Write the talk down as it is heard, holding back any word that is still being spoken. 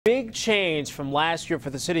Big change from last year for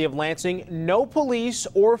the city of Lansing. No police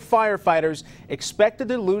or firefighters expected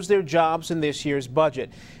to lose their jobs in this year's budget.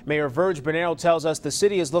 Mayor Virg Bernero tells us the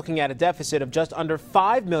city is looking at a deficit of just under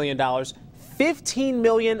 $5 million, $15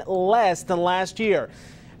 million less than last year.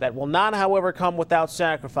 That will not, however, come without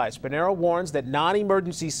sacrifice. Bernero warns that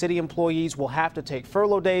non-emergency city employees will have to take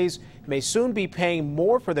furlough days, may soon be paying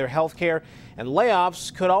more for their health care, and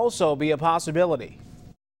layoffs could also be a possibility.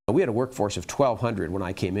 We had a workforce of 1,200 when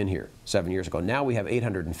I came in here 7 years ago. Now we have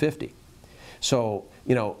 850. So,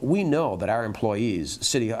 we know that our employees,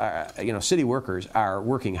 city workers are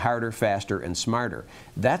working harder, faster, and smarter.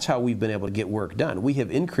 That's how we've been able to get work done. We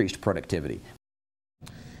have increased productivity.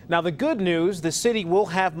 Now, the good news, the city will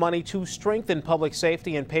have money to strengthen public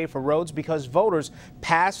safety and pay for roads because voters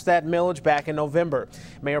passed that millage back in November.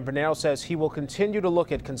 Mayor Bernero says he will continue to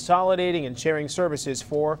look at consolidating and sharing services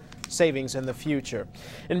for savings in the future.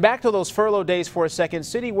 And back to those furlough days for a second.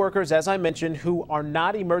 City workers, as I mentioned, who are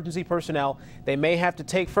not emergency personnel, they may have to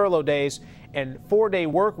take furlough days, and 4-day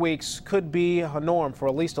work weeks could be a norm for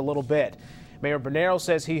at least a little bit. Mayor Bernero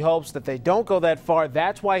says he hopes that they don't go that far.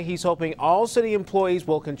 That's why he's hoping all city employees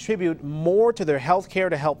will contribute more to their health care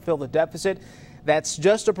to help fill the deficit. That's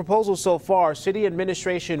just a proposal so far. City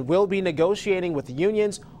administration will be negotiating with the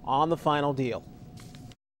unions on the final deal.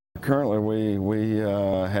 Currently, we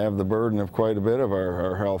have the burden of quite a bit of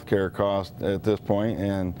our health care costs at this point,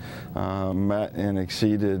 and met and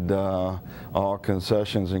exceeded all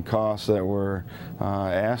concessions and costs that were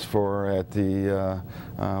asked for at the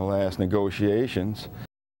last negotiations.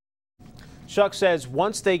 Shuck says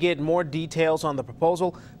once they get more details on the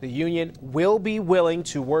proposal, the union will be willing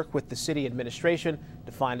to work with the city administration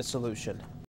to find a solution.